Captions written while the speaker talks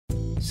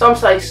Some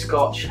say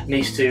Scotch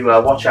needs to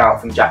watch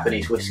out from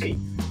Japanese whiskey,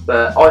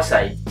 but I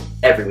say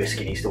every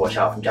whiskey needs to watch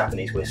out from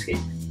Japanese whiskey,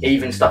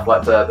 even stuff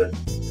like bourbon.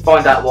 To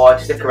find out why,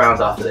 stick around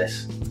after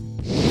this.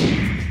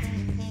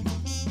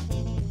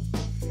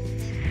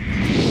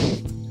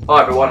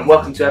 Hi everyone, and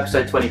welcome to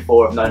episode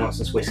 24 of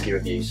Nonsense Whisky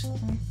Reviews.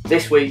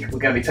 This week we're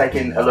going to be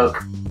taking a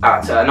look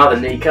at another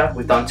Nikka.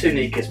 We've done two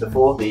Nikkas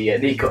before, the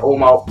Nikka All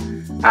Malt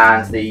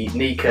and the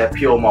Nikka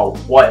Pure Malt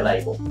White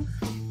Label.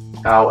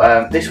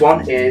 Now this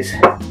one is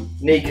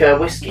Nikka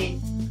Whiskey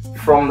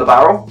From The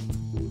Barrel,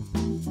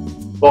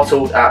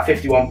 bottled at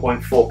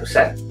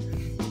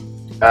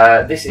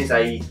 51.4%. This is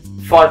a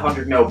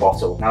 500ml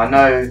bottle. Now I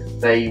know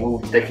they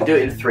can do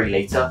it in a 3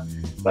 litre,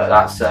 but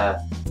that's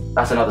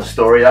another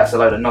story. That's a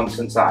load of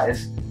nonsense, that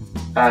is.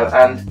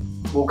 And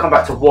we'll come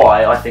back to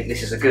why I think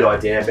this is a good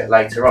idea a bit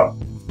later on.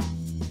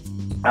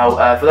 Now,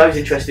 for those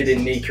interested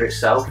in Nikka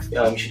itself,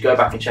 you should go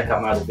back and check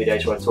out my other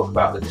videos where I talk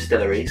about the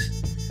distilleries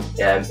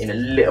in a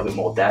little bit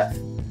more depth.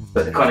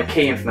 But the kind of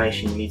key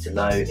information you need to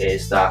know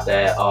is that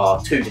there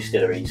are 2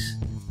 distilleries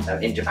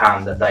in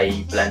Japan that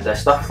they blend their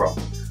stuff from.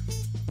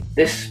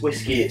 This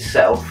whiskey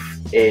itself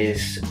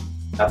is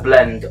a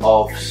blend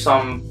of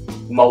some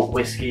malt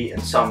whiskey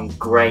and some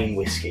grain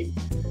whiskey,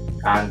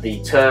 and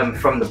the term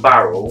from the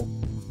barrel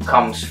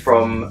comes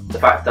from the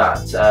fact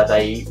that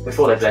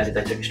before they blended,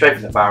 they took it straight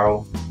from the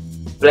barrel,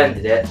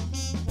 blended it,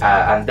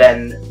 and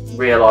then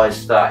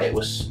realised that it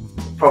was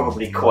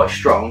probably quite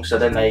strong, so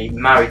then they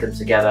married them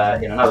together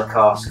in another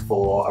cask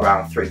for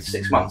around 3 to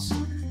 6 months,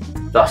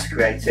 thus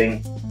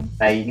creating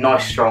a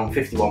nice strong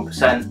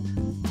 51%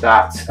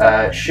 that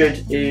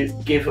should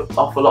give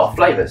off a lot of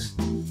flavours.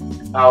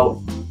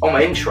 Now, on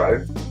my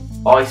intro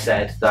I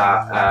said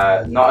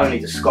that not only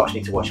does Scotch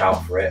need to watch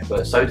out for it,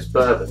 but so does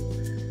bourbon,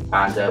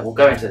 and we'll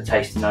go into the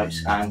tasty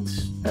notes and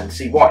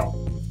see why.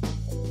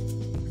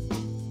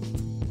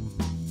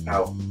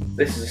 Now,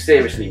 this is a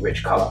seriously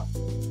rich colour.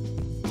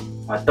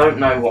 I don't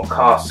know what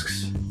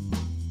casks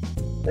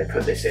they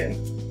put this in,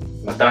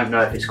 and I don't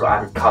know if it's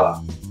got added colour.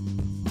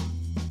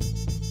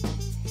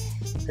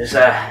 There's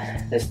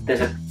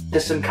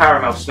some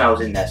caramel smells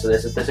in there, so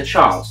there's a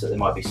chance that there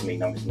might be some meat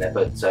numbers in there,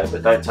 but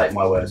don't take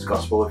my word as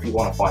gospel. If you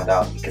want to find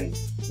out, you can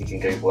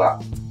Google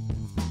that.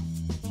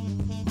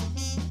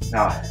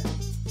 Now,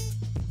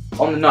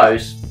 on the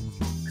nose,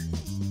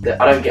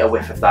 I don't get a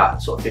whiff of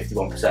that sort of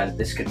 51%.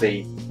 This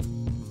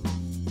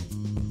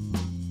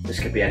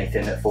could be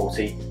anything at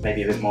 40,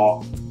 maybe a bit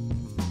more.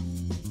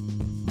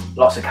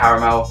 Lots of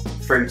caramel,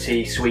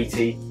 fruity,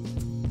 sweety.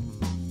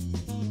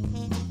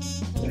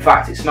 In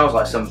fact, it smells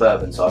like some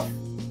bourbons I've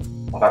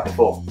had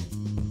before.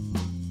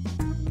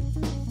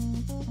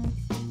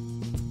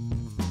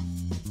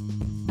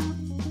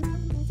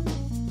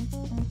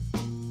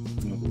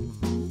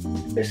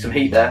 There's some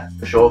heat there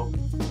for sure.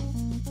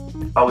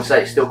 I would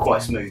say it's still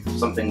quite smooth,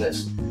 something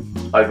that's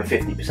over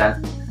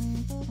 50%.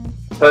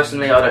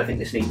 Personally, I don't think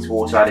this needs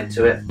water added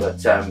to it,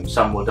 but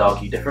some would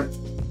argue different.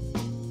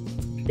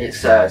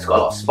 It's got a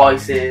lot of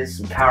spices,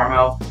 some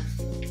caramel,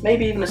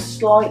 maybe even a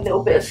slight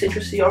little bit of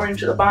citrusy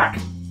orange at the back.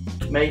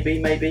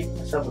 Maybe.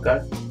 Let's have a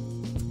go.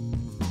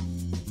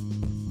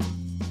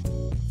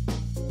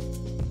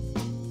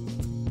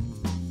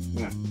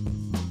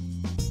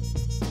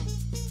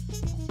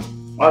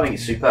 I think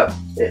it's superb.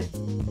 It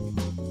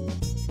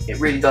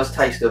really does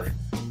taste of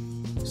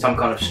some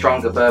kind of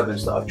stronger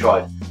bourbons that I've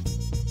tried.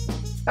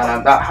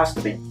 And that has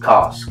to be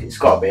cask. It's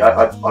got to be.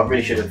 I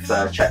really should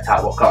have checked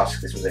out what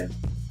cask this was in.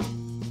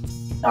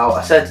 Now,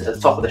 I said at the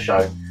top of the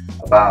show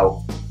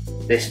about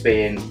this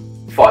being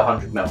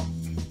 500ml.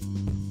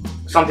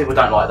 Some people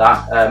don't like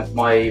that.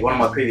 One of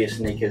my previous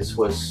Nikkas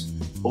was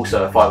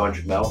also a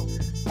 500ml,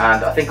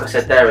 and I think I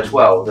said there as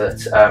well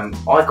that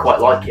I quite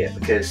like it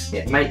because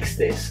it makes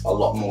this a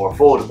lot more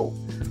affordable.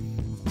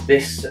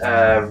 This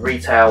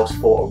retails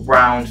for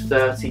around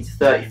 £30 to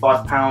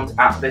 £35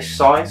 at this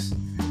size.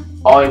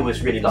 I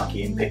was really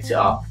lucky and picked it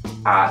up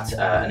at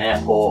an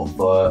airport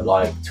for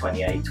like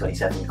 28,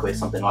 27 quid,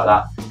 something like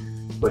that,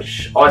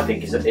 which I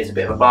think is a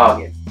bit of a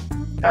bargain.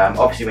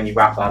 Obviously, when you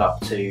wrap that up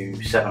to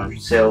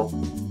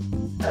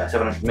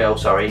 700ml,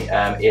 sorry,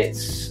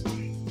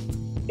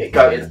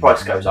 the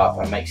price goes up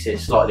and makes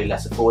it slightly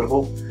less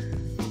affordable.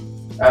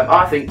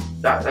 I think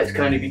that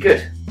can only be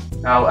good.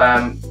 Now,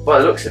 by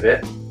the looks of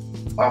it,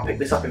 I'll pick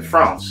this up in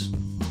France.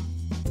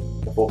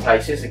 Of all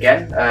places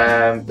again,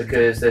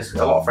 because there's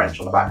a lot of French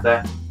on the back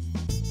there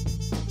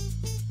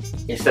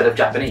instead of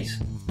Japanese,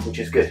 which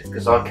is good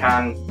because I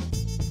can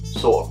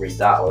sort of read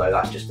that, although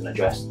that's just an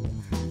address,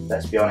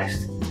 let's be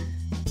honest.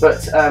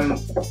 But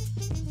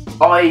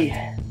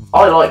I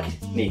like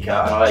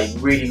Nikka, and I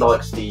really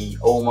liked the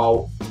All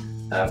Malt.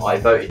 I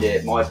voted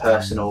it my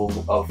personal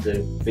of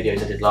the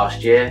videos I did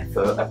last year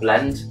for a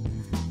blend.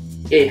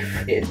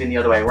 If it had been the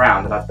other way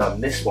around and I'd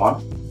done this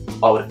one,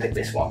 I would have picked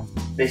this one.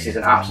 This is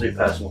an absolute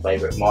personal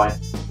favourite of mine.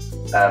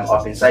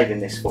 I've been saving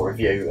this for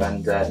review,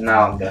 and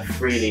now I'm going to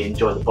freely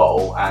enjoy the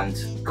bottle and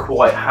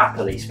quite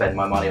happily spend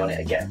my money on it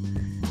again.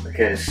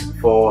 Because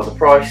for the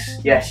price,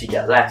 yes, you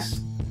get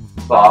less,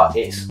 but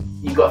it's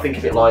you've got to think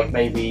of it like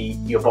maybe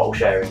you're bottle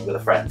sharing with a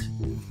friend.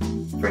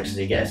 For instance,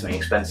 you get something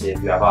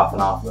expensive, you have half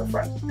and half with a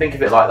friend. Think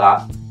of it like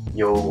that.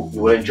 You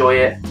will enjoy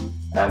it,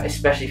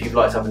 especially if you've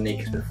liked other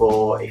Nikkas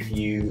before. If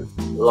you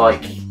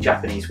like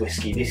Japanese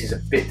whiskey, this is a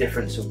bit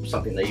different to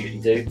something they usually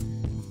do,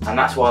 and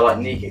that's why I like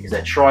Nikka, because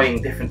they're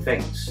trying different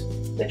things.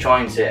 They're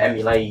trying to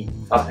emulate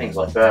other things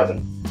like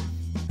bourbon,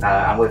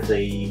 and with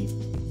the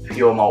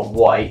pure malt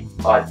white,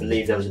 I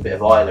believe there was a bit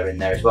of Islay in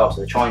there as well. So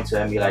they're trying to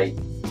emulate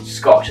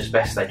Scotch as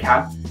best they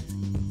can,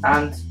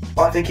 and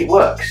I think it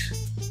works.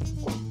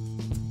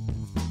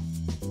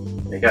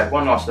 There you go,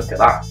 one last look at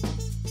that,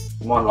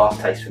 one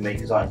last taste for me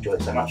because I enjoy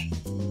it so much.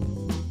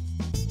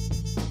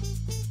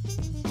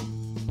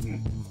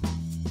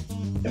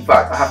 In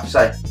fact, I have to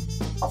say,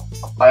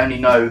 I only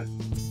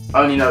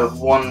know of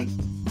one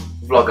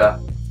vlogger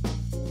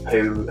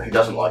who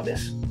doesn't like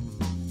this,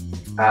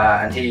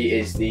 and he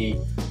is the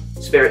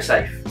Spirit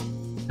Safe,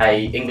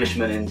 a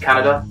Englishman in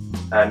Canada.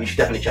 You should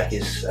definitely check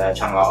his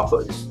channel out. I'll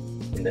put this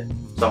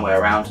in somewhere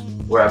around,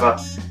 wherever.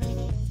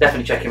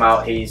 Definitely check him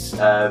out. He's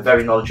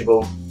very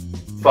knowledgeable,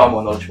 far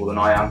more knowledgeable than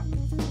I am,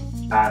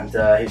 and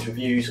his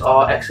reviews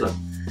are excellent.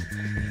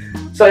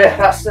 So yeah,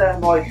 that's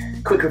my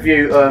quick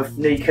review of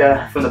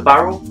Nikka From The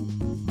Barrel.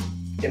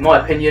 In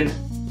my opinion,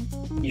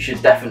 you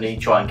should definitely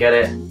try and get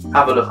it.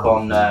 Have a look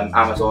on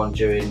Amazon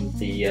during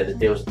the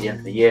deals at the end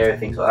of the year,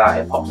 things like that.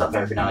 It pops up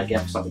every now and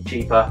again for something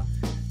cheaper.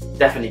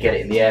 Definitely get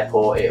it in the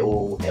airport. It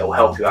will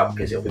help you out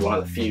because it'll be one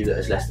of the few that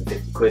is less than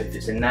 50 quid if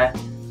it's in there.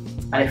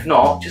 And if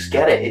not, just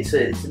get it. It's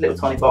a little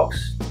tiny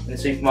box in the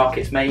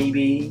supermarkets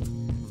maybe,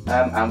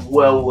 and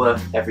well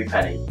worth every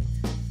penny.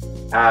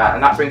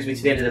 And that brings me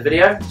to the end of the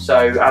video. So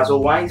as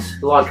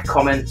always, like,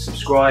 comment,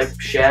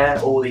 subscribe, share,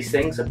 all these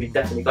things. I'd be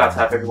definitely glad to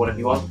have every one of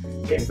you on.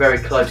 Getting very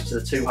close to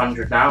the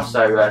 200 now,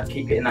 so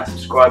keep hitting that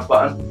subscribe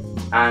button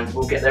and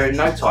we'll get there in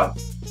no time.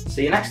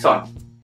 See you next time.